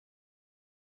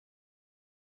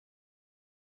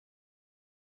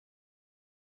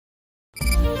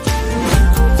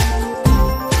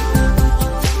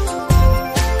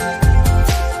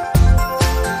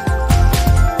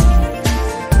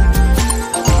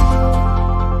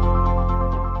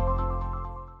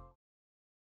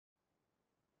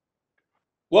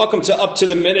Welcome to Up to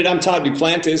the Minute. I'm Todd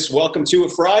Duplantis. Welcome to a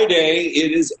Friday.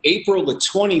 It is April the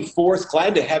 24th.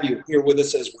 Glad to have you here with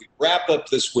us as we wrap up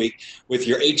this week with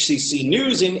your HCC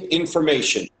news and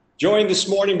information. Joined this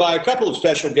morning by a couple of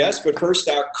special guests, but first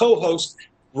our co-host,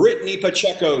 Brittany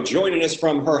Pacheco, joining us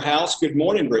from her house. Good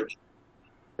morning, Brittany.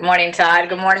 Good morning, Todd.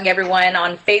 Good morning, everyone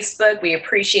on Facebook. We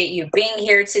appreciate you being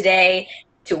here today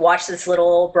to watch this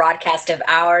little broadcast of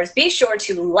ours. Be sure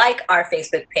to like our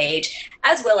Facebook page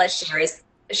as well as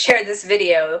share this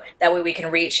video. That way we can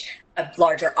reach a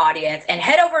larger audience, and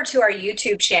head over to our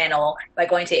YouTube channel by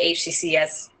going to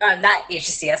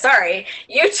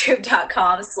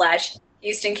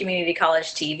youtube.com/Houston Community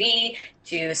College TV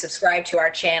to subscribe to our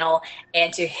channel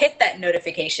and to hit that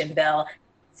notification bell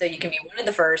so you can be one of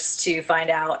the first to find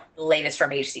out the latest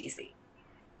from HCC.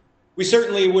 We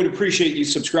certainly would appreciate you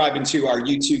subscribing to our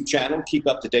YouTube channel. Keep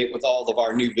up to date with all of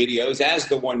our new videos, as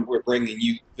the one we're bringing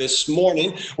you this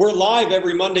morning. We're live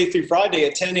every Monday through Friday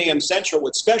at 10 a.m. Central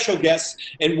with special guests,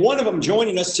 and one of them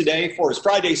joining us today for his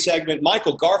Friday segment,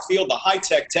 Michael Garfield, the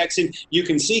High-Tech Texan. You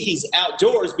can see he's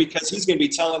outdoors because he's going to be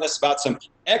telling us about some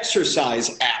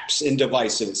exercise apps and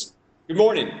devices. Good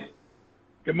morning.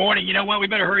 Good morning. You know what? We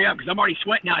better hurry up because I'm already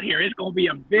sweating out here. It's going to be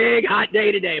a big, hot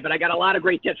day today, but I got a lot of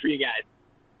great tips for you guys.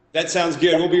 That sounds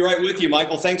good. We'll be right with you,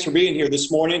 Michael. Thanks for being here this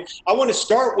morning. I want to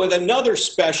start with another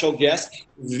special guest.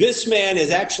 This man is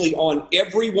actually on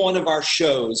every one of our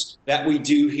shows that we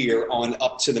do here on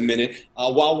Up to the Minute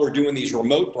while we're doing these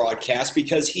remote broadcasts,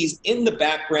 because he's in the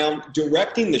background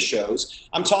directing the shows.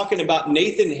 I'm talking about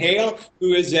Nathan Hale,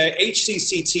 who is a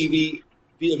HCCTV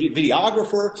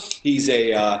videographer. He's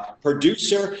a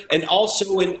producer and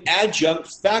also an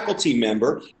adjunct faculty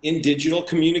member in digital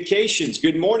communications.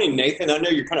 Good morning, Nathan. I know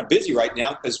you're kind of busy right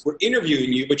now because we're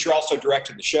interviewing you, but you're also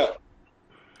directing the show.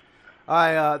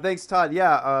 Hi, thanks, Todd.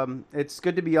 Yeah, it's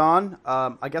good to be on.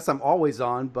 I guess I'm always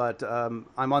on, but I'm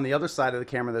on the other side of the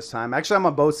camera this time. Actually, I'm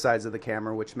on both sides of the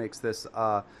camera, which makes this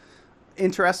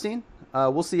interesting.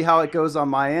 We'll see how it goes on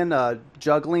my end.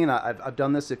 Juggling, I've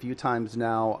done this a few times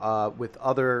now with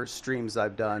other streams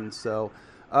I've done. So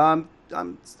I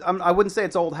wouldn't say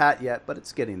it's old hat yet, but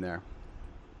it's getting there.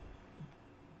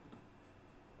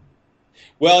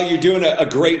 Well, you're doing a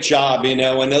great job, you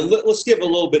know, and let's give a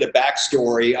little bit of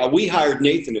backstory. We hired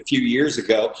Nathan a few years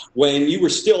ago when you were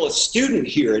still a student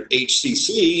here at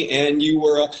HCC and you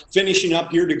were finishing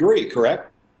up your degree, correct?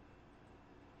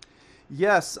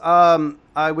 Yes,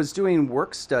 I was doing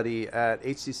work study at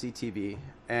HCCTV,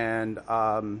 and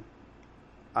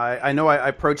I know I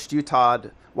approached you,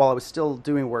 Todd, while I was still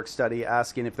doing work study,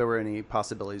 asking if there were any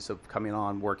possibilities of coming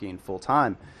on working full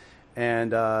time.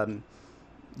 And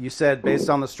you said, based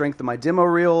on the strength of my demo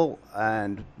reel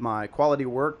and my quality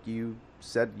work, you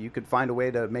said you could find a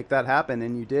way to make that happen,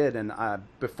 and you did. And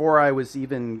before I was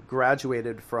even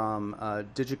graduated from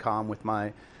DigiComm with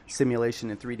my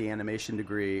simulation and 3D animation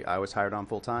degree, I was hired on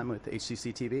full-time with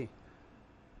HCCTV.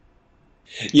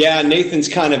 Yeah, Nathan's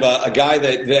kind of a guy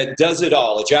that does it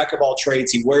all, a jack of all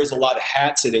trades. He wears a lot of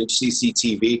hats at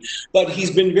HCCTV, but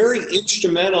he's been very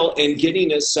instrumental in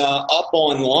getting us up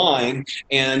online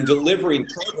and delivering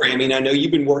programming. I know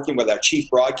you've been working with our chief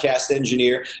broadcast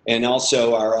engineer and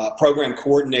also our program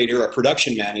coordinator, our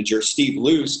production manager, Steve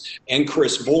Luce, and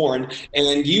Chris Bourne,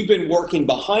 and you've been working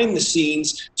behind the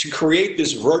scenes to create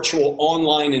this virtual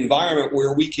online environment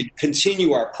where we could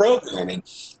continue our programming.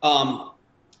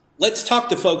 Let's talk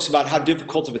to folks about how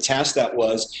difficult of a task that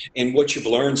was and what you've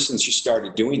learned since you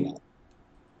started doing that.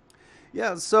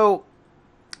 Yeah, so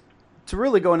to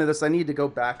really go into this, I need to go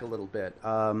back a little bit.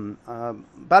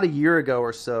 About a year ago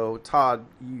or so, Todd,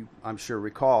 you I'm sure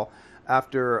recall,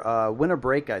 after winter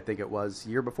break, I think it was,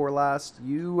 year before last,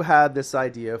 you had this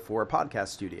idea for a podcast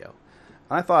studio.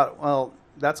 And I thought, well,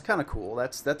 that's kind of cool.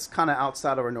 That's kind of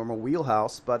outside of our normal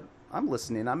wheelhouse, but I'm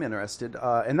listening. I'm interested.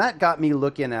 And that got me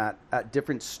looking at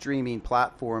different streaming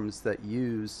platforms that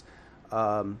use,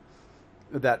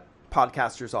 that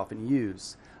podcasters often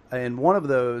use. And one of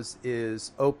those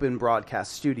is Open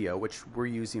Broadcast Studio, which we're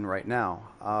using right now.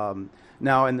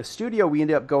 Now, in the studio, we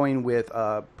ended up going with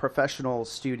Professional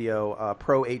Studio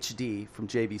Pro HD from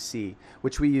JVC,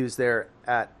 which we use there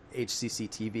at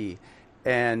HCCTV.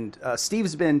 And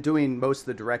Steve's been doing most of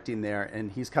the directing there,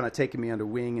 and he's kind of taken me under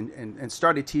wing and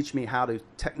started teaching me how to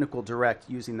technical direct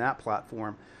using that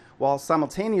platform, while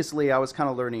simultaneously I was kind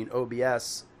of learning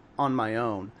OBS on my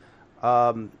own.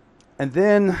 And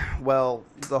then, well,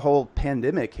 the whole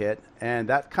pandemic hit, and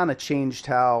that kind of changed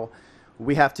how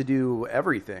we have to do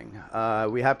everything.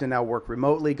 We have to now work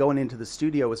remotely. Going into the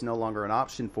studio is no longer an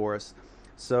option for us.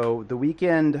 So the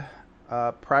weekend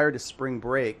prior to spring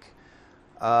break,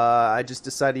 I just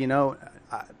decided,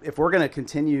 if we're going to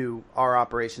continue our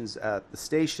operations at the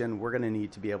station, we're going to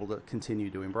need to be able to continue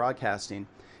doing broadcasting.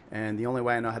 And the only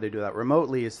way I know how to do that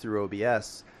remotely is through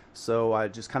OBS. So I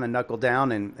just kind of knuckled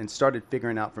down and started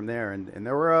figuring out from there. And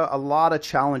there were a lot of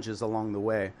challenges along the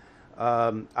way.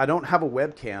 I don't have a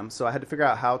webcam, so I had to figure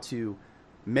out how to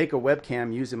make a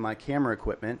webcam using my camera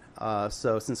equipment.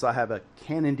 So since I have a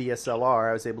Canon DSLR,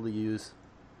 I was able to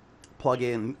plug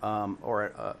in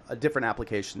or a different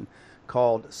application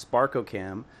called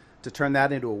SparkoCam to turn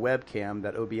that into a webcam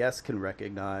that OBS can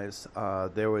recognize.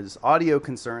 There was audio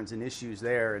concerns and issues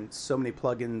there, and so many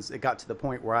plugins. It got to the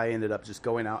point where I ended up just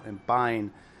going out and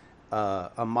buying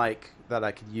a mic that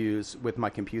I could use with my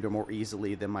computer more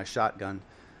easily than my shotgun.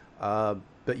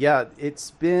 But yeah,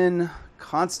 it's been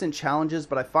constant challenges,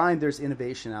 but I find there's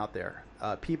innovation out there.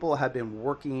 People have been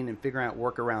working and figuring out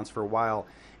workarounds for a while,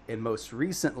 and most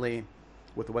recently,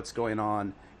 with what's going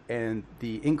on and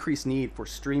the increased need for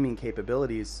streaming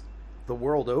capabilities the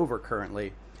world over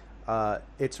currently,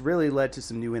 it's really led to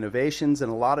some new innovations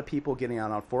and a lot of people getting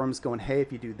out on forums going, hey,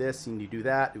 if you do this and you do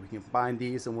that, we can combine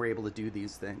these and we're able to do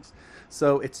these things.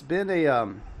 So it's been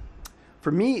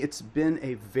for me, it's been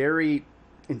a very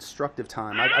instructive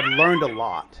time. I've learned a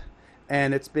lot,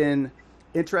 and it's been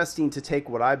interesting to take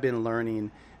what I've been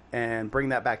learning and bring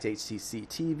that back to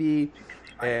HCCTV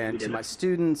and to my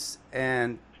students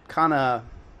and kind of,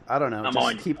 I don't know,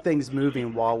 just keep things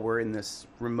moving while we're in this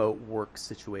remote work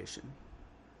situation.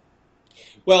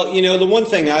 Well, you know, the one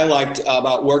thing I liked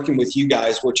about working with you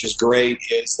guys, which is great,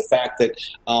 is the fact that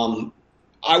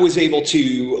I was able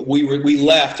to, we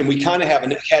left and we kind of had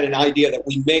an idea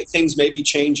that things may be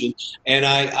changing. And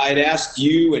I'd asked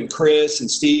you and Chris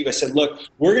and Steve, I said, look,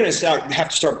 we're going to have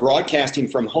to start broadcasting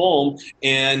from home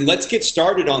and let's get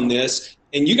started on this.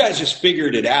 And you guys just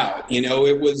figured it out. You know,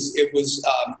 it was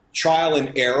trial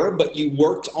and error, but you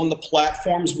worked on the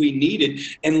platforms we needed.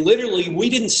 And literally, we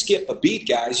didn't skip a beat,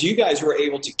 guys. You guys were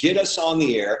able to get us on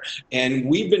the air. And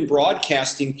we've been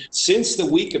broadcasting since the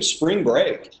week of spring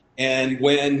break. And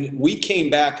when we came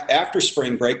back after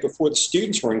spring break, before the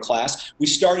students were in class, we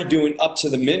started doing up to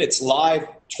the minutes live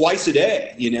twice a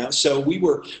day, you know. So we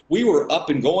were up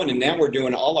and going, and now we're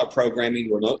doing all our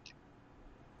programming remotely.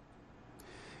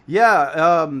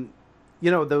 Yeah, you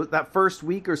know, that first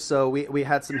week or so, we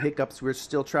had some hiccups. We were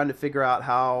still trying to figure out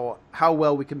how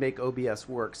well we can make OBS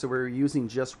work. So we were using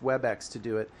just WebEx to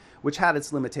do it, which had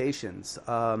its limitations.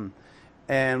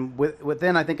 And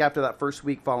within, I think after that first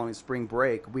week following spring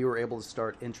break, we were able to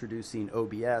start introducing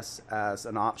OBS as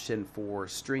an option for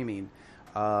streaming.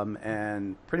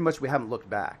 And pretty much we haven't looked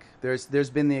back. There's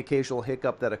been the occasional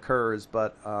hiccup that occurs,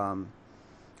 but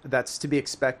that's to be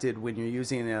expected when you're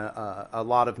using a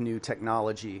lot of new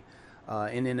technology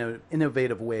in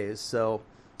innovative ways. So,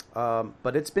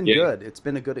 but it's been good. It's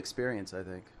been a good experience, I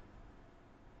think.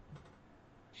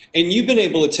 And you've been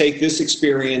able to take this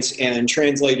experience and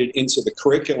translate it into the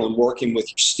curriculum working with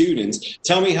your students.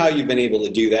 Tell me how you've been able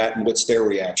to do that and what's their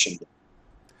reaction.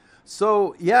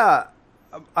 So, yeah,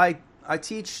 I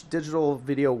teach Digital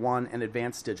Video 1 and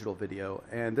Advanced Digital Video.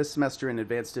 And this semester in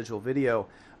Advanced Digital Video,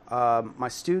 my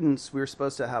students, we were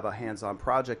supposed to have a hands-on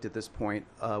project at this point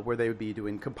where they would be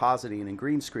doing compositing and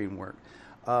green screen work.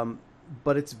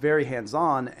 But it's very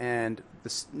hands-on, and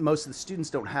most of the students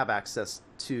don't have access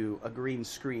to a green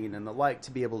screen and the like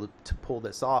to be able to pull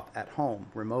this off at home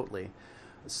remotely.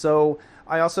 So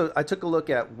I took a look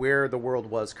at where the world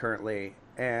was currently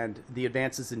and the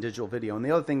advances in digital video. And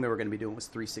the other thing they were going to be doing was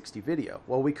 360 video.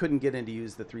 Well, we couldn't get in to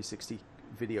use the 360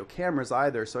 video cameras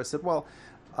either. So I said, well,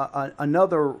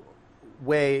 another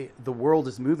way the world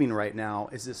is moving right now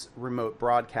is this remote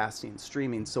broadcasting,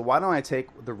 streaming. So why don't I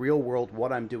take the real world,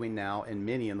 what I'm doing now and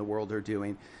many in the world are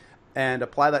doing, and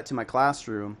apply that to my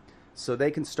classroom so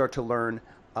they can start to learn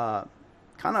kind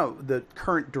of the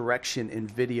current direction in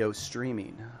video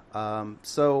streaming.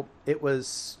 So it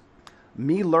was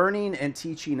me learning and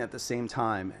teaching at the same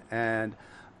time. And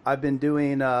I've been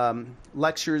doing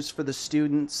lectures for the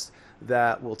students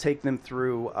that will take them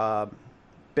through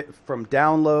from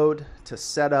download to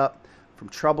setup, from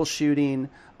troubleshooting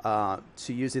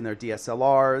to using their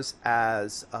DSLRs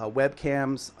as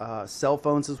webcams, cell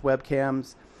phones as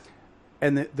webcams.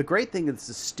 And the great thing is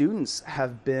the students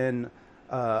have been,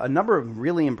 a number of them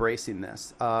really embracing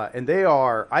this. And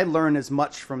I learn as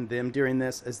much from them during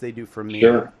this as they do from me.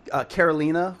 Sure.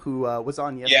 Carolina, who was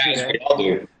on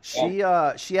yesterday,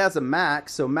 she has a Mac.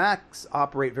 So Macs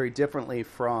operate very differently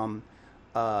from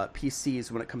PCs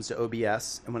when it comes to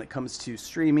OBS and when it comes to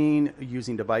streaming,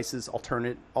 using devices,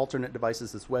 alternate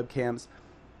devices as webcams.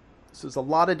 So there's a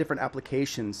lot of different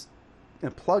applications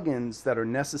and plugins that are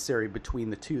necessary between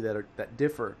the two that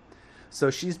differ. So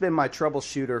she's been my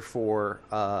troubleshooter for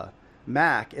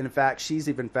Mac. And in fact, she's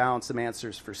even found some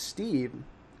answers for Steve.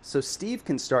 So Steve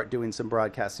can start doing some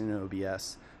broadcasting in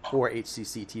OBS for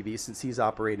HCCTV since he's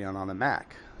operating on a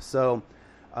Mac. So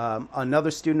another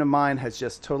student of mine has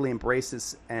just totally embraced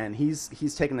this, and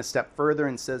he's taken a step further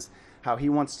and says how he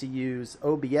wants to use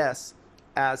OBS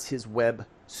as his web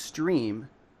stream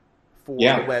for the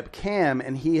webcam,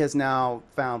 and he has now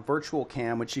found Virtual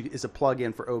Cam, which is a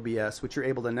plug-in for OBS, which you're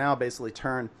able to now basically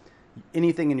turn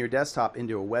anything in your desktop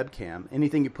into a webcam.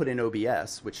 Anything you put in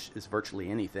OBS, which is virtually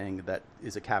anything that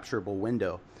is a capturable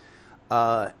window.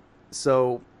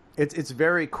 So it's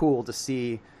very cool to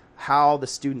see how the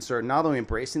students are not only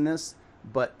embracing this,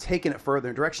 but taking it further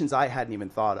in directions I hadn't even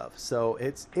thought of. So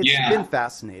it's been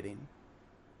fascinating.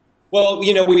 Well,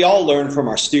 you know, we all learn from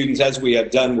our students, as we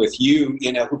have done with you,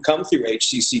 you know, who come through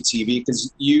HCCTV,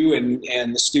 because you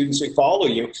and the students who follow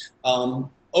you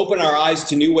open our eyes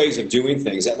to new ways of doing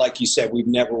things that, like you said, we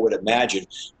never would imagine.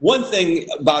 One thing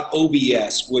about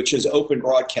OBS, which is Open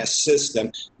Broadcast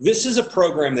System, this is a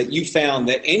program that you found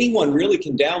that anyone really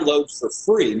can download for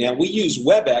free. Now, we use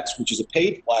WebEx, which is a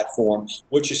paid platform,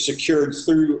 which is secured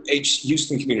through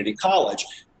Houston Community College.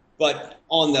 But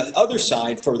on the other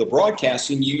side, for the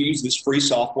broadcasting, you use this free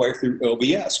software through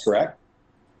OBS, correct?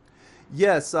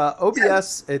 Yes,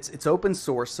 OBS, it's open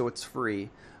source, so it's free.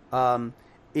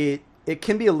 It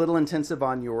can be a little intensive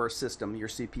on your system, your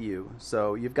CPU.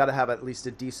 So you've got to have at least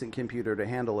a decent computer to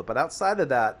handle it. But outside of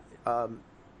that,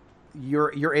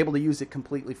 you're able to use it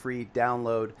completely free,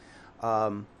 download.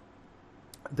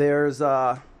 There's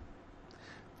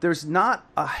not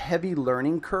a heavy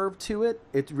learning curve to it.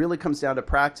 It really comes down to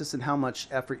practice and how much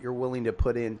effort you're willing to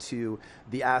put into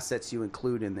the assets you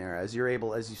include in there. As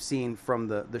you've seen from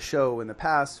the show in the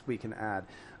past, we can add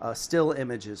still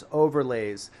images,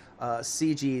 overlays,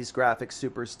 CGs, graphics,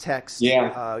 supers, text.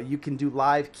 Yeah. You can do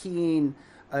live keying.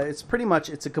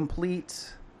 It's a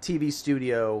complete TV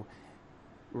studio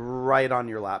right on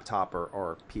your laptop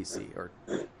or PC or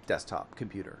desktop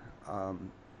computer.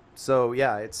 So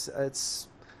yeah, it's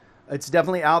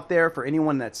definitely out there for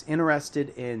anyone that's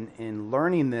interested in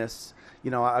learning this. You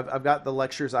know, I've got the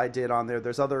lectures I did on there.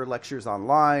 There's other lectures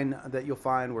online that you'll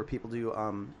find where people do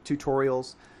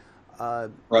tutorials.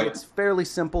 Right. It's fairly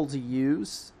simple to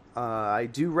use. I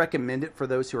do recommend it for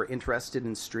those who are interested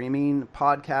in streaming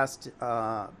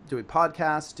doing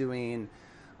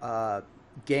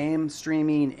game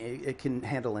streaming. It can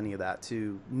handle any of that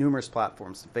to numerous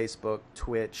platforms: Facebook,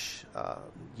 Twitch,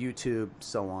 YouTube,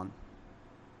 so on.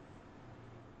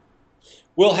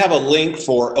 We'll have a link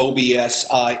for OBS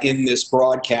in this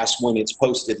broadcast when it's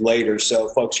posted later, so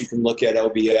folks, you can look at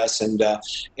OBS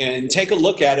and take a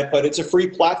look at it. But it's a free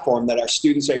platform that our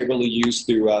students are able to use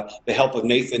through the help of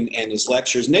Nathan and his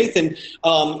lectures. Nathan,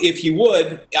 if you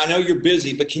would, I know you're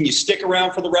busy, but can you stick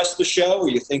around for the rest of the show, or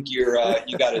you think you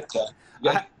got it?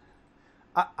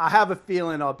 I have a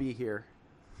feeling I'll be here.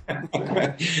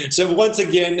 So once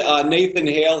again, Nathan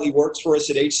Hale, he works for us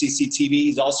at HCCTV.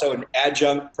 He's also an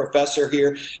adjunct professor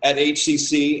here at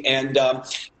HCC, and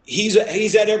he's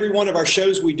at every one of our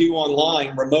shows we do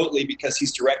online remotely because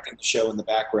he's directing the show in the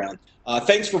background.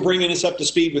 Thanks for bringing us up to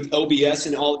speed with OBS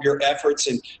and all of your efforts,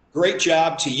 and great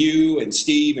job to you and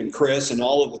Steve and Chris and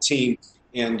all of the team,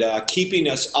 and keeping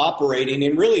us operating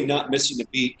and really not missing a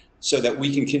beat, so that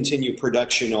we can continue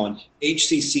production on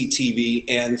HCCTV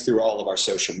and through all of our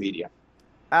social media.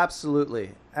 Absolutely.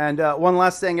 And one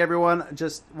last thing, everyone,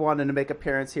 just wanted to make an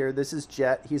appearance here. This is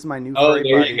Jet. He's my new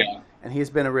furry buddy, and he's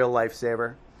been a real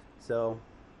lifesaver. So,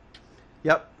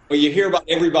 yep. Well, you hear about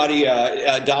everybody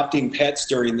adopting pets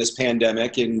during this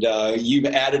pandemic, and you've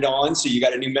added on, so you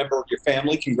got a new member of your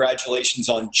family. Congratulations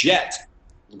on Jet.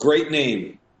 Great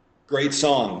name. Great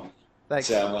song. Thanks.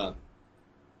 So,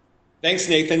 thanks,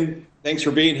 Nathan. Thanks for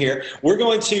being here. We're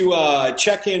going to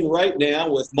check in right now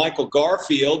with Michael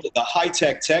Garfield, the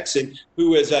High-Tech Texan,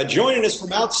 who is joining us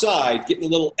from outside, getting a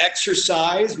little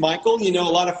exercise. Michael, you know, a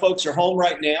lot of folks are home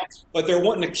right now, but they're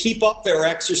wanting to keep up their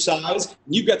exercise.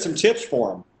 You've got some tips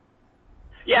for them.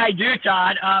 Yeah, I do,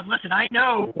 Todd. Listen, I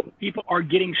know people are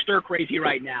getting stir crazy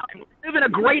right now. And we live in a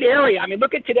great area. I mean,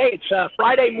 look at today. It's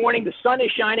Friday morning. The sun is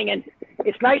shining, and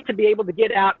it's nice to be able to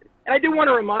get out. And I do want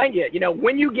to remind you, you know,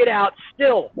 when you get out,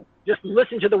 still just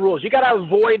listen to the rules. You got to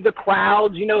avoid the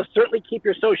crowds. You know, certainly keep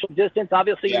your social distance.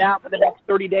 Obviously, now for the next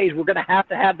 30 days, we're going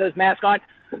to have those masks on.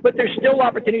 But there's still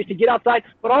opportunities to get outside,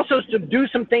 but also to do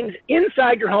some things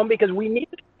inside your home, because we need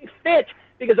to be fit,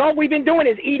 because all we've been doing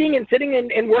is eating and sitting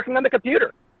and working on the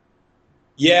computer.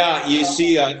 Yeah, you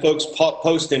see folks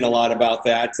posting a lot about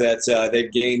that,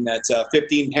 they've gained that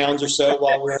 15 pounds or so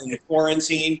while we're in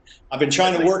quarantine. I've been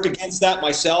trying to work against that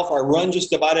myself. I run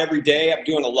just about every day. I'm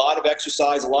doing a lot of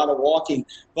exercise, a lot of walking.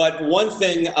 But one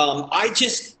thing,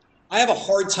 I have a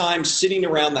hard time sitting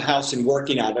around the house and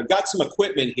working out. I've got some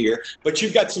equipment here, but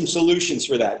you've got some solutions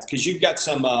for that because you've got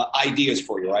some ideas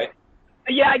for you, right?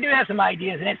 Yeah, I do have some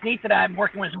ideas, and it's neat that I'm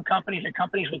working with some companies, and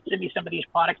companies would send me some of these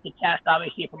products to test,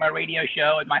 obviously, for my radio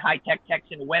show and my High-Tech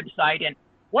Texan website, and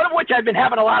one of which I've been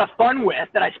having a lot of fun with,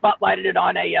 that I spotlighted it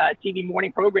on a TV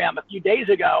morning program a few days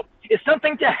ago, is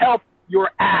something to help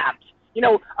your abs. You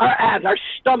know, our abs, our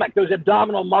stomach, those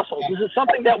abdominal muscles. This is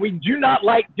something that we do not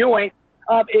like doing.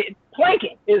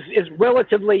 Planking is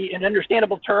relatively an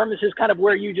understandable term. This is kind of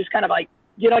where you just kind of like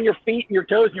get on your feet and your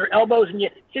toes and your elbows and you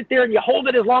sit there and you hold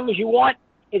it as long as you want.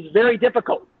 It's very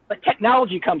difficult. But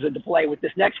technology comes into play with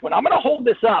this next one. I'm going to hold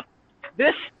this up.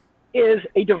 This is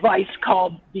a device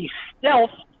called the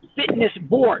Stealth Fitness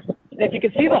Board. And if you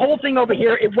can see the whole thing over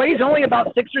here, it weighs only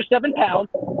about 6 or 7 pounds,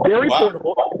 very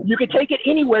portable. You can take it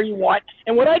anywhere you want.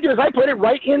 And what I do is I put it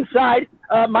right inside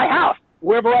my house,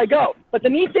 wherever I go. But the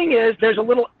neat thing is there's a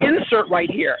little insert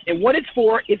right here. And what it's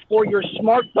for your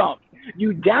smartphone.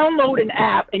 You download an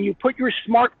app and you put your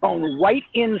smartphone right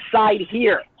inside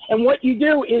here. And what you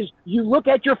do is you look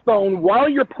at your phone while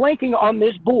you're planking on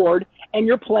this board and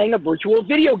you're playing a virtual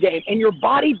video game and your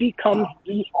body becomes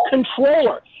the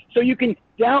controller. So you can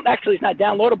actually it's not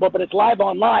downloadable, but it's live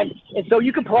online. And so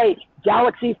you can play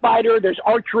Galaxy Fighter, there's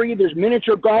archery, there's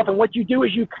miniature golf. And what you do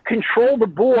is you control the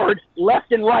board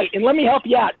left and right. And let me help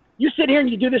you out. You sit here and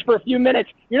you do this for a few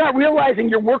minutes. You're not realizing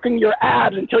you're working your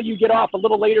abs until you get off a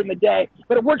little later in the day.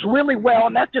 But it works really well,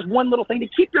 and that's just one little thing to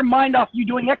keep your mind off you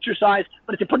doing exercise,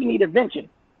 but it's a pretty neat invention.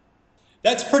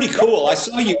 That's pretty cool. I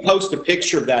saw you post a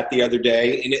picture of that the other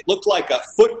day, and it looked like a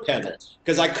foot pedal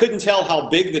because I couldn't tell how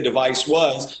big the device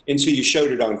was until you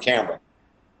showed it on camera.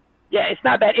 Yeah, it's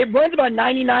not bad. It runs about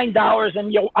 $99,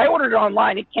 and I ordered it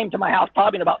online. It came to my house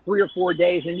probably in about 3 or 4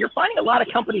 days, and you're finding a lot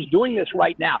of companies doing this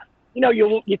right now. You know,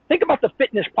 you think about the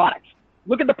fitness products.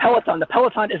 Look at the Peloton. The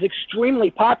Peloton is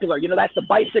extremely popular. You know, that's the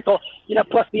bicycle,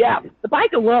 plus the app. The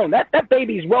bike alone, that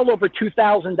baby is well over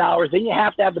 $2,000. Then you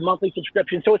have to have the monthly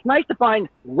subscription. So it's nice to find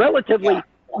relatively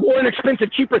more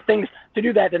inexpensive, cheaper things to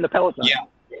do that than the Peloton.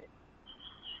 Yeah.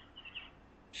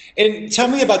 And tell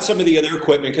me about some of the other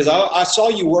equipment, because I saw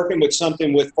you working with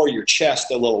something for your chest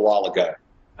a little while ago.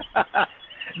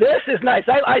 This is nice.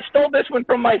 I stole this one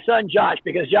from my son, Josh,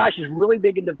 because Josh is really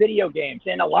big into video games.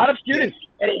 And a lot of students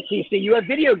at HCC, you have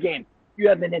video games. You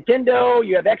have the Nintendo,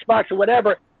 you have Xbox or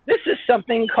whatever. This is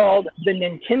something called the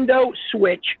Nintendo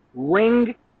Switch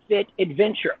Ring Fit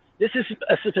Adventure. This is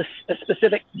a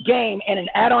specific game and an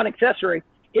add-on accessory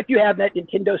if you have that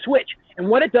Nintendo Switch. And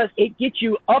what it does, it gets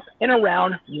you up and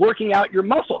around working out your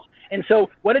muscles. And so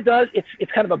what it does,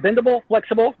 it's kind of a bendable,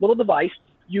 flexible little device.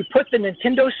 You put the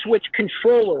Nintendo Switch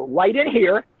controller right in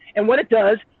here, and what it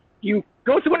does, you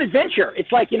go through an adventure. It's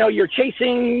like, you're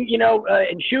chasing,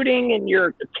 and shooting, and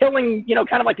you're killing,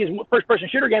 kind of like these first-person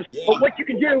shooter games. Yeah. But what you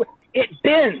can do, it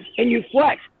bends, and you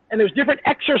flex, and there's different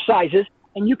exercises,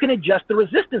 and you can adjust the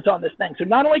resistance on this thing. So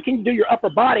not only can you do your upper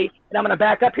body, and I'm going to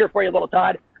back up here for you a little,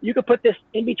 Todd, you can put this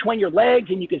in between your legs,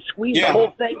 and you can squeeze the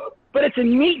whole thing. But it's a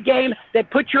neat game that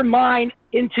puts your mind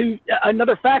into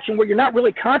another faction where you're not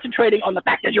really concentrating on the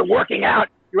fact that you're working out.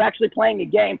 You're actually playing a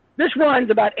game. This runs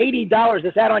about $80,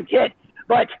 this add-on kit.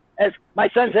 But as my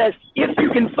son says, if you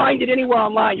can find it anywhere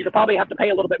online, you'll probably have to pay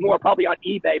a little bit more, probably on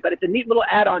eBay. But it's a neat little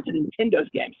add-on to Nintendo's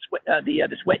games,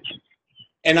 the Switch.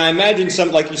 And I imagine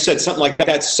something, like you said, something like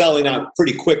that's selling out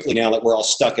pretty quickly now that we're all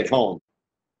stuck at home.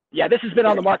 Yeah, this has been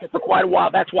on the market for quite a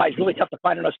while. That's why it's really tough to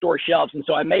find on our store shelves. And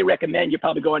so I may recommend you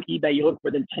probably go on eBay, you look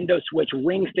for the Nintendo Switch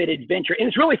Ring Fit Adventure. And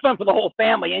it's really fun for the whole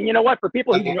family. And you know what? For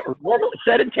people who are normally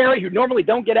sedentary, who normally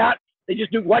don't get out, they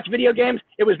just watch video games.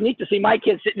 It was neat to see my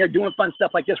kids sitting there doing fun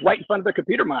stuff like this right in front of their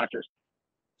computer monitors.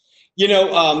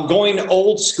 Going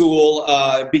old school,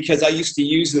 because I used to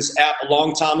use this app a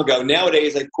long time ago.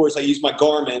 Nowadays, of course, I use my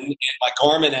Garmin and my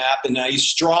Garmin app, and I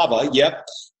use Strava. Yep.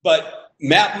 But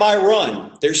Map My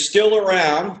Run, they're still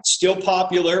around, still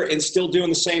popular, and still doing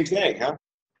the same thing, huh?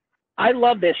 I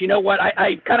love this. You know what?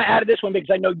 I kind of added this one because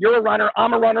I know you're a runner.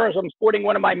 I'm a runner, as I'm sporting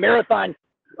one of my marathon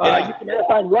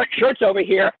shirts over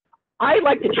here. I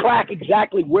like to track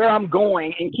exactly where I'm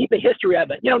going and keep a history of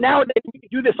it. Nowadays we can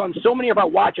do this on so many of our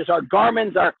watches, our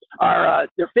Garmin's, our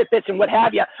their Fitbits and what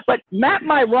have you. But Map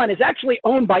My Run is actually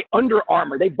owned by Under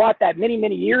Armour. They bought that many,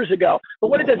 many years ago. But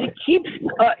what it does, it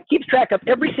keeps track of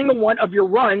every single one of your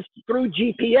runs through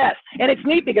GPS. And it's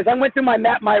neat because I went through my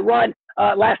Map My Run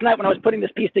last night when I was putting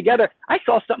this piece together, I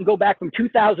saw something go back from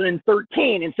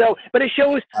 2013. And so, but it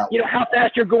shows, how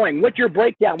fast you're going, what your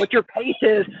breakdown, what your pace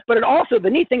is. But it also, the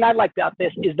neat thing I like about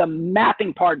this is the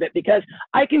mapping part of it, because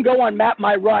I can go on Map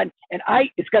My Run, and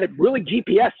it's got a really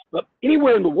GPS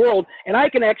anywhere in the world, and I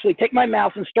can actually take my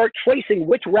mouse and start tracing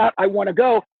which route I want to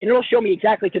go, and it'll show me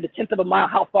exactly to the 10th of a mile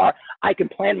how far I can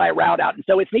plan my route out. And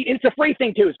so it's neat. It's a free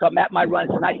thing too. It's called Map My Run.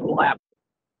 It's a nice little app.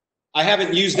 I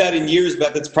haven't used that in years,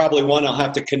 but that's probably one I'll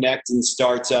have to connect and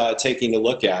start taking a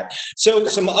look at. So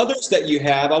some others that you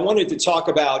have, I wanted to talk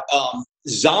about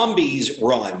Zombies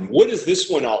Run. What is this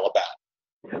one all about?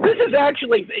 This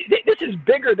is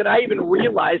bigger than I even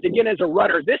realized, again, as a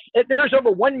runner. There's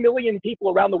over 1 million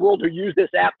people around the world who use this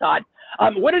app, Todd.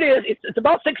 What it is, it's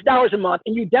about $6 a month,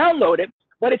 and you download it,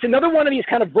 but it's another one of these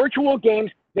kind of virtual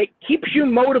games that keeps you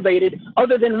motivated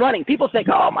other than running. People think,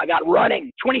 oh my God,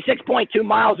 running 26.2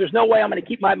 miles. There's no way I'm going to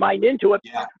keep my mind into it.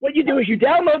 Yeah. What you do is you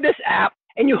download this app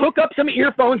and you hook up some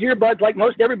earphones, earbuds, like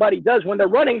most everybody does when they're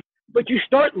running, but you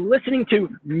start listening to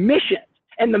missions.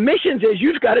 And the missions is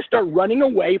you've got to start running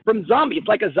away from zombies. It's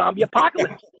like a zombie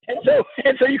apocalypse.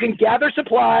 And so you can gather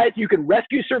supplies, you can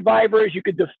rescue survivors, you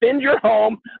can defend your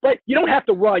home, but you don't have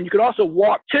to run. You can also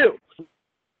walk too.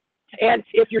 And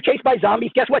if you're chased by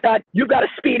zombies, guess what, Todd? You've got to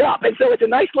speed up. And so it's a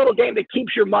nice little game that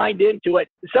keeps your mind into it.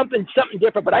 Something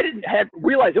different. But I didn't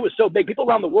realize it was so big. People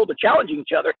around the world are challenging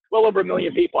each other. Well over 1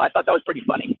 million people. I thought that was pretty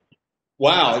funny.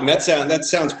 Wow, and that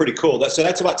sounds pretty cool. So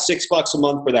that's about $6 a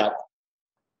month for that.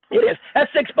 It is. That's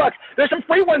 $6. There's some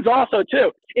free ones also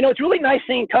too. It's really nice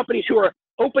seeing companies who are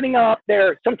opening up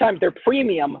sometimes their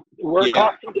premium where it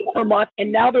costs per month,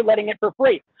 and now they're letting it for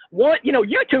free.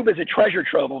 YouTube is a treasure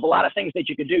trove of a lot of things that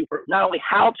you can do for not only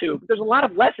how to, but there's a lot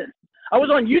of lessons. I was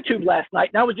on YouTube last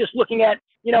night and I was just looking at,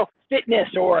 fitness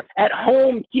or at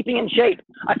home keeping in shape.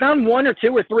 I found 1 or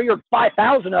 2 or 3 or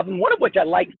 5,000 of them, one of which I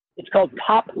like. It's called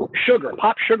Pop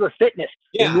Sugar Fitness.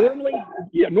 Yeah.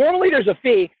 Normally there's a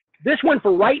fee. This one,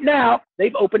 for right now,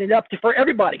 they've opened it up for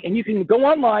everybody. And you can go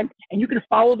online and you can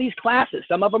follow these classes.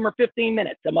 Some of them are 15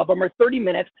 minutes. Some of them are 30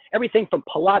 minutes. Everything from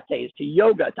Pilates to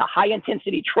yoga to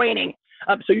high-intensity training.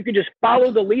 So you can just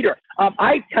follow the leader.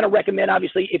 I kind of recommend,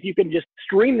 obviously, if you can just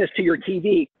stream this to your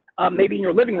TV, maybe in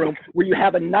your living room, where you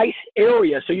have a nice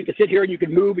area so you can sit here and you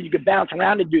can move and you can bounce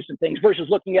around and do some things versus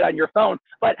looking at it on your phone.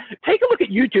 But take a look at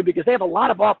YouTube, because they have a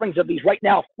lot of offerings of these right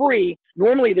now free.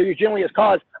 Normally, they're generally as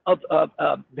cause of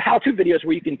how-to videos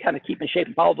where you can kind of keep in shape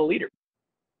and follow the leader.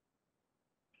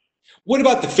 What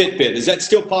about the Fitbit? Is that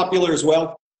still popular as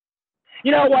well?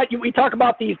 You know what? We talk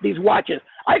about these watches.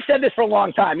 I've said this for a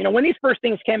long time. When these first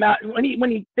things came out, when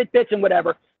you Fitbits and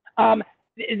whatever,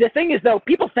 the thing is, though,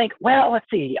 people think, well, let's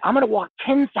see, I'm going to walk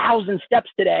 10,000 steps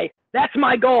today. That's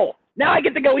my goal. Now I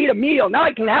get to go eat a meal. Now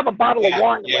I can have a bottle of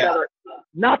wine or whatever.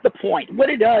 Not the point. What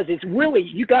it does is really,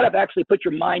 you got to actually put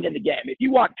your mind in the game. If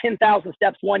you walk 10,000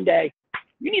 steps one day,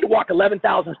 you need to walk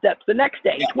 11,000 steps the next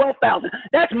day, 12,000.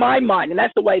 That's my mind, and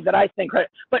that's the way that I think.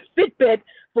 But Fitbit,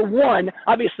 for one,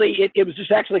 obviously it was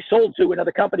just actually sold to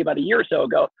another company about a year or so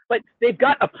ago, but they've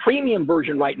got a premium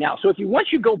version right now. So once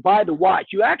you go buy the watch,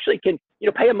 you actually can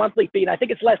pay a monthly fee, and I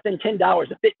think it's less than $10,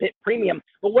 a Fitbit premium.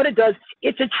 But what it does,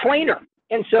 it's a trainer.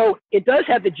 And so it does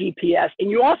have the GPS,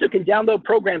 and you also can download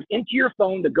programs into your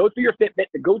phone that go through your Fitbit,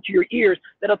 that go to your ears,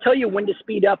 that'll tell you when to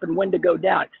speed up and when to go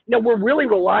down. We're really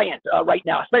reliant right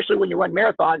now, especially when you run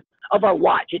marathons, of our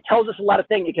watch. It tells us a lot of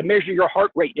things. It can measure your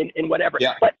heart rate and whatever.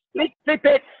 Yeah. But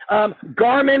Fitbit,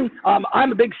 Garmin,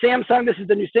 I'm a big Samsung. This is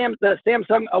the new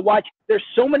Samsung watch. There's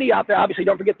so many out there. Obviously,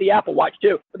 don't forget the Apple Watch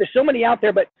too. But there's so many out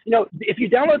there. But if you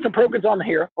download some programs on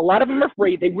here, a lot of them are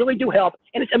free. They really do help,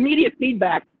 and it's immediate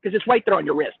feedback because it's right there on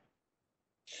your wrist.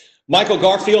 Michael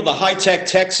Garfield, the High-Tech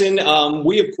Texan.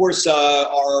 We, of course,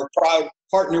 are proud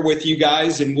partner with you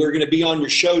guys, and we're going to be on your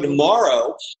show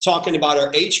tomorrow talking about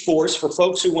our H-Force. For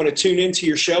folks who want to tune into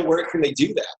your show, where can they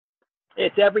do that?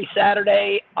 It's every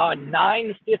Saturday on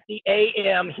 9:50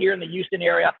 a.m. here in the Houston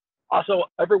area. Also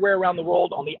everywhere around the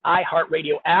world on the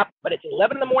iHeartRadio app. But it's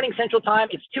 11 in the morning Central Time.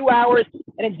 It's 2 hours,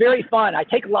 and it's very fun. I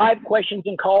take live questions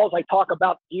and calls. I talk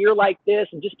about gear like this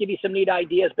and just give you some neat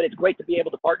ideas. But it's great to be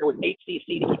able to partner with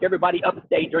HCC to keep everybody up to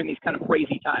date during these kind of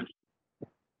crazy times.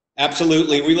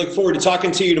 Absolutely. We look forward to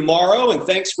talking to you tomorrow, and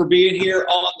thanks for being here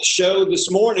on the show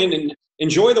this morning, and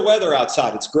enjoy the weather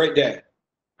outside. It's a great day.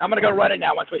 I'm going to go run it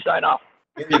now once we sign off.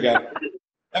 There you go.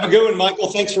 Have a good one, Michael.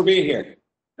 Thanks for being here.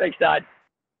 Thanks, Todd.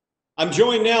 I'm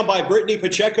joined now by Brittany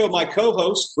Pacheco, my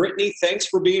co-host. Brittany, thanks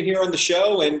for being here on the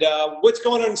show. And what's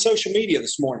going on in social media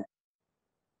this morning?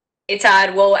 Hey,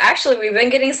 Todd. Well, actually, we've been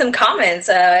getting some comments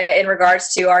in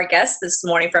regards to our guest this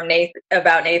morning from Nathan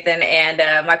about Nathan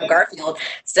and Michael Garfield.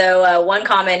 So one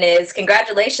comment is,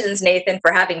 congratulations, Nathan,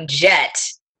 for having Jet.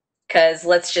 Because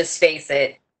let's just face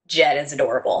it, Jet is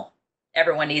adorable.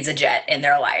 Everyone needs a Jet in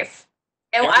their life.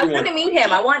 And I want to meet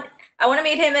him. I want to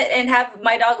meet him and have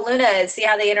my dog Luna and see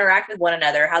how they interact with one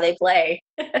another, how they play.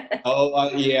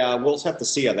 Yeah, we'll have to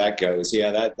see how that goes.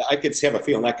 Yeah, that I could have a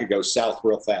feeling that could go south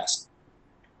real fast.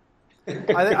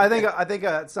 I think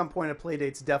at some point a play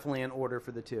date's definitely in order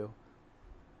for the two.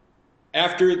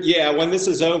 When this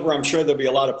is over, I'm sure there'll be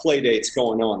a lot of play dates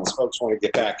going on as folks want to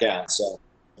get back out. So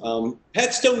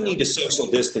pets don't need a social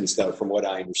distance, though, from what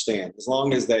I understand. As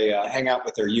long as they hang out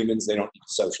with their humans, they don't need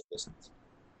a social distance.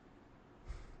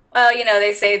 Well,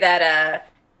 they say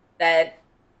that that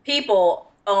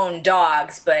people own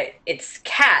dogs, but it's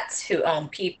cats who own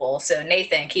people. So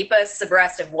Nathan, keep us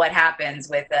abreast of what happens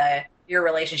with your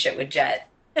relationship with Jet.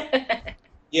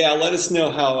 Yeah, let us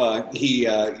know how he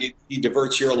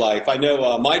diverts your life. I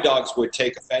know my dogs would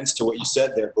take offense to what you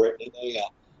said there, Brittany.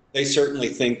 They certainly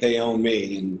think they own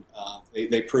me, and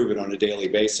they prove it on a daily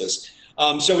basis.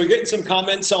 So we're getting some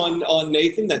comments on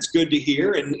Nathan. That's good to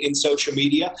hear in social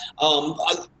media.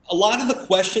 A lot of the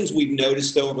questions we've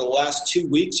noticed over the last 2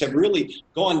 weeks have really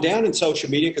gone down in social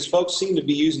media because folks seem to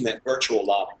be using that virtual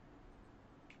lobby.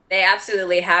 They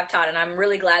absolutely have, Todd, and I'm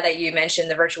really glad that you mentioned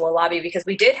the virtual lobby because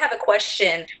we did have a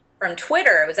question from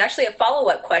Twitter. It was actually a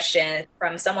follow-up question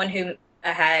from someone who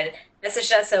had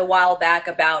messaged us a while back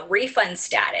about refund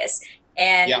status.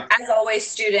 And as always,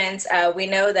 students, we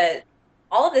know that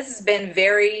all of this has been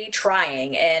very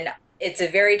trying, and it's a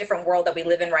very different world that we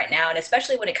live in right now, and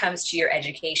especially when it comes to your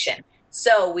education.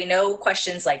 So we know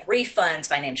questions like refunds,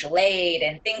 financial aid,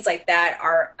 and things like that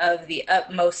are of the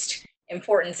utmost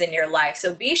importance in your life.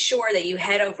 So be sure that you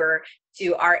head over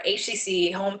to our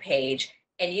HCC homepage,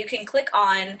 and you can click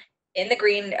on in the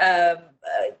green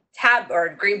tab or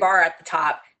green bar at the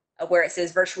top where it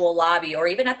says virtual lobby, or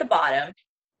even at the bottom.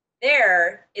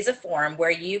 There is a form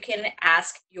where you can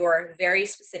ask your very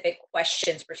specific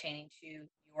questions pertaining to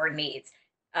your needs.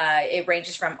 It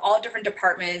ranges from all different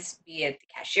departments, be it the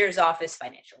cashier's office,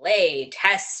 financial aid,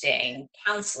 testing,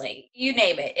 counseling, you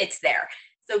name it, it's there.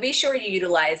 So be sure you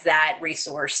utilize that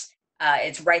resource.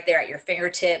 It's right there at your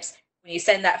fingertips. When you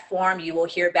send that form, you will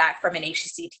hear back from an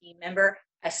HCC team member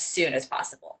as soon as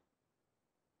possible.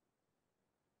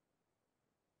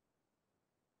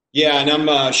 Yeah, and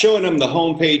I'm showing them the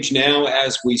homepage now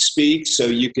as we speak, so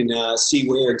you can see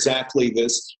where exactly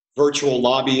this virtual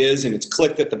lobby is, and it's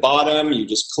clicked at the bottom. You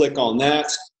just click on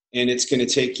that, and it's going to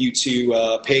take you to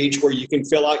a page where you can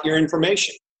fill out your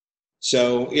information.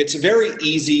 So it's very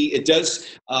easy. It does.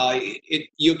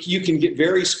 You can get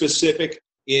very specific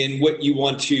in what you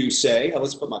want to say.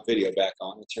 Let's put my video back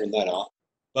on and turn that off.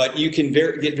 But you can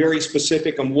get very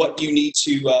specific on what you need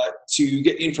to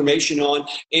get information on,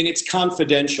 and it's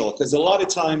confidential because a lot of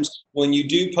times when you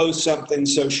do post something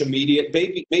social media, it may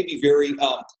be very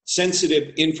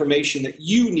sensitive information that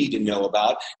you need to know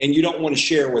about, and you don't want to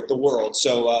share with the world.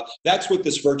 So that's what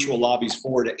this virtual lobby is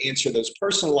for, to answer those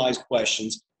personalized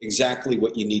questions, exactly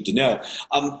what you need to know.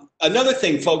 Another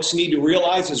thing folks need to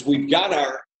realize is we've got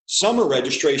our summer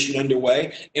registration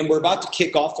underway, and we're about to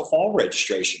kick off the fall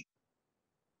registration.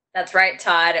 That's right,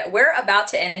 Todd. We're about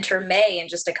to enter May in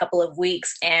just a couple of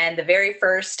weeks, and the very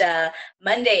first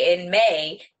Monday in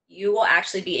May, you will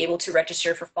actually be able to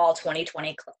register for fall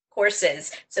 2020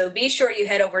 courses. So be sure you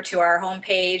head over to our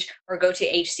homepage or go to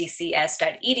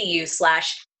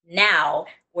hccs.edu/now,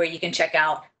 where you can check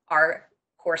out our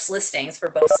course listings for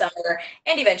both summer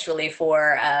and eventually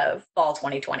for fall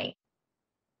 2020.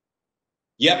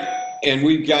 Yep, and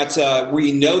we've got,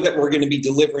 we know that we're going to be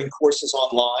delivering courses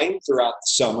online throughout the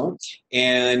summer,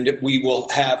 and we will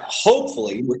have,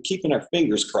 hopefully, we're keeping our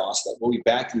fingers crossed that we'll be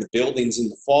back in the buildings in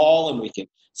the fall and we can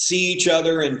see each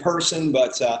other in person,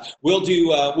 but we'll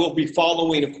be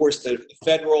following, of course, the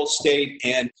federal, state,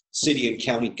 and city and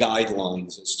county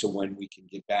guidelines as to when we can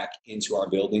get back into our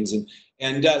buildings. And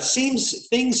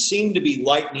things seem to be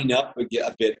lightening up a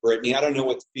bit, Brittany. I don't know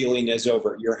what the feeling is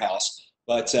over at your house.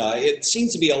 But it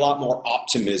seems to be a lot more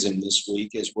optimism this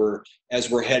week as we're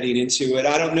heading into it.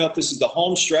 I don't know if this is the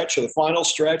home stretch or the final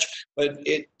stretch, but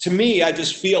to me, I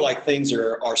just feel like things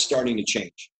are starting to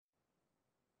change.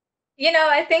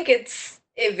 I think it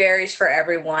varies for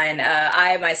everyone.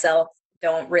 I myself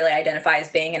don't really identify as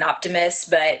being an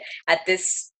optimist, but at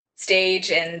this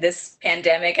stage in this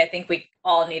pandemic, I think we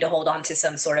all need to hold on to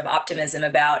some sort of optimism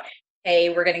about, hey,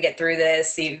 we're going to get through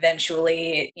this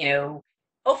eventually,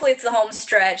 hopefully it's the home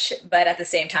stretch, but at the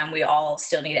same time, we all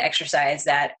still need to exercise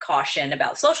that caution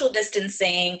about social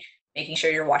distancing, making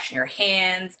sure you're washing your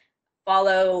hands,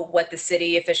 follow what the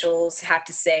city officials have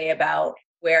to say about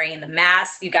wearing the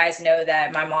mask. You guys know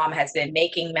that my mom has been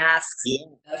making masks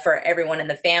for everyone in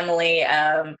the family.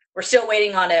 We're still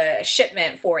waiting on a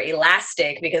shipment for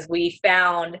elastic because we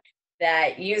found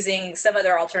that using some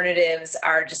other alternatives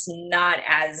are just not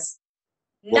as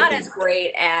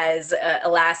great as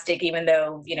elastic, even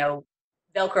though, you know,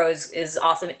 Velcro is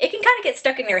awesome. It can kind of get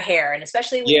stuck in your hair, and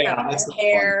especially with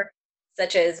hair,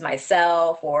 such as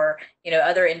myself or, you know,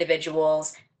 other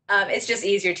individuals, it's just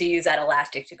easier to use that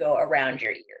elastic to go around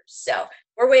your ears. So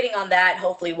we're waiting on that.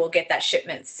 Hopefully we'll get that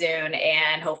shipment soon,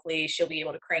 and hopefully she'll be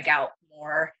able to crank out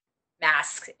more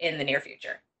masks in the near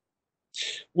future.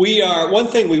 One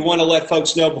thing we want to let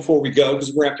folks know before we go,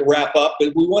 because we're going to have to wrap up,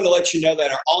 but we want to let you know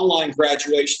that our online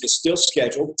graduation is still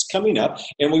scheduled. It's coming up,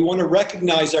 and we want to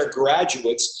recognize our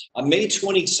graduates. May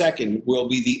 22nd will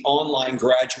be the online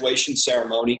graduation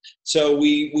ceremony. So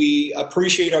we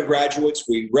appreciate our graduates.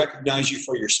 We recognize you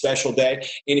for your special day.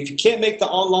 And if you can't make the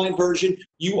online version,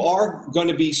 you are going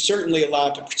to be certainly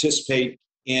allowed to participate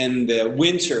in the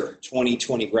winter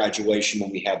 2020 graduation.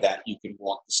 When we have that, you can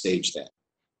walk the stage then.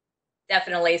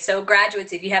 Definitely. So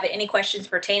graduates, if you have any questions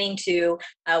pertaining to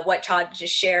what Todd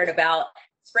just shared about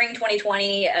spring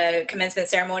 2020 commencement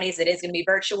ceremonies, it is going to be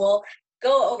virtual.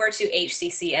 Go over to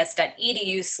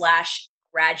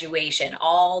hccs.edu/graduation.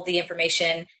 All the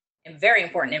information and very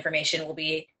important information will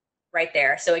be right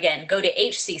there. So again, go to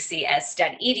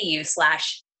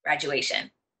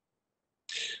hccs.edu/graduation.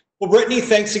 Well, Brittany,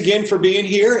 thanks again for being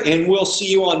here, and we'll see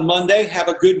you on Monday. Have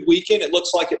a good weekend. It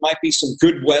looks like it might be some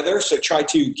good weather, so try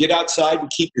to get outside and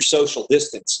keep your social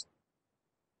distance.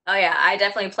 Oh yeah, I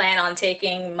definitely plan on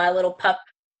taking my little pup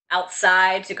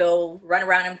outside to go run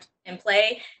around and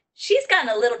play. She's gotten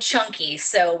a little chunky,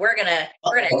 so we're gonna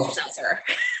exercise her.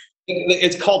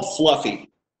 It's called fluffy.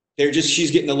 She's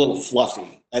getting a little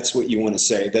fluffy. That's what you want to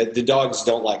say. The dogs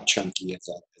don't like chunky as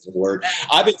a word.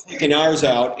 I've been taking ours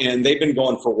out, and they've been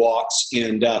going for walks,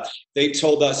 and they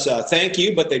told us thank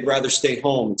you, but they'd rather stay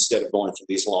home instead of going for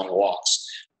these long walks.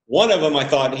 One of them, I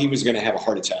thought he was going to have a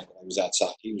heart attack when he was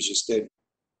outside. He was just the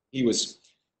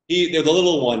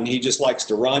little one. He just likes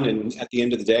to run, and at the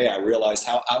end of the day, I realized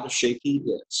how out of shape he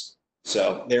is.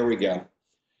 So there we go.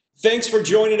 Thanks for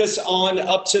joining us on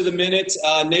Up to the Minute.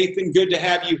 Nathan, good to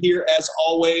have you here as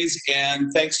always.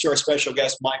 And thanks to our special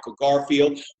guest, Michael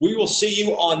Garfield. We will see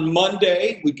you on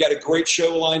Monday. We've got a great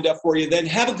show lined up for you then.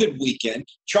 Have a good weekend.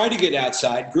 Try to get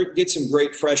outside, get some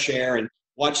great fresh air, and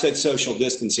watch that social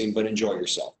distancing, but enjoy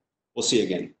yourself. We'll see you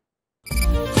again.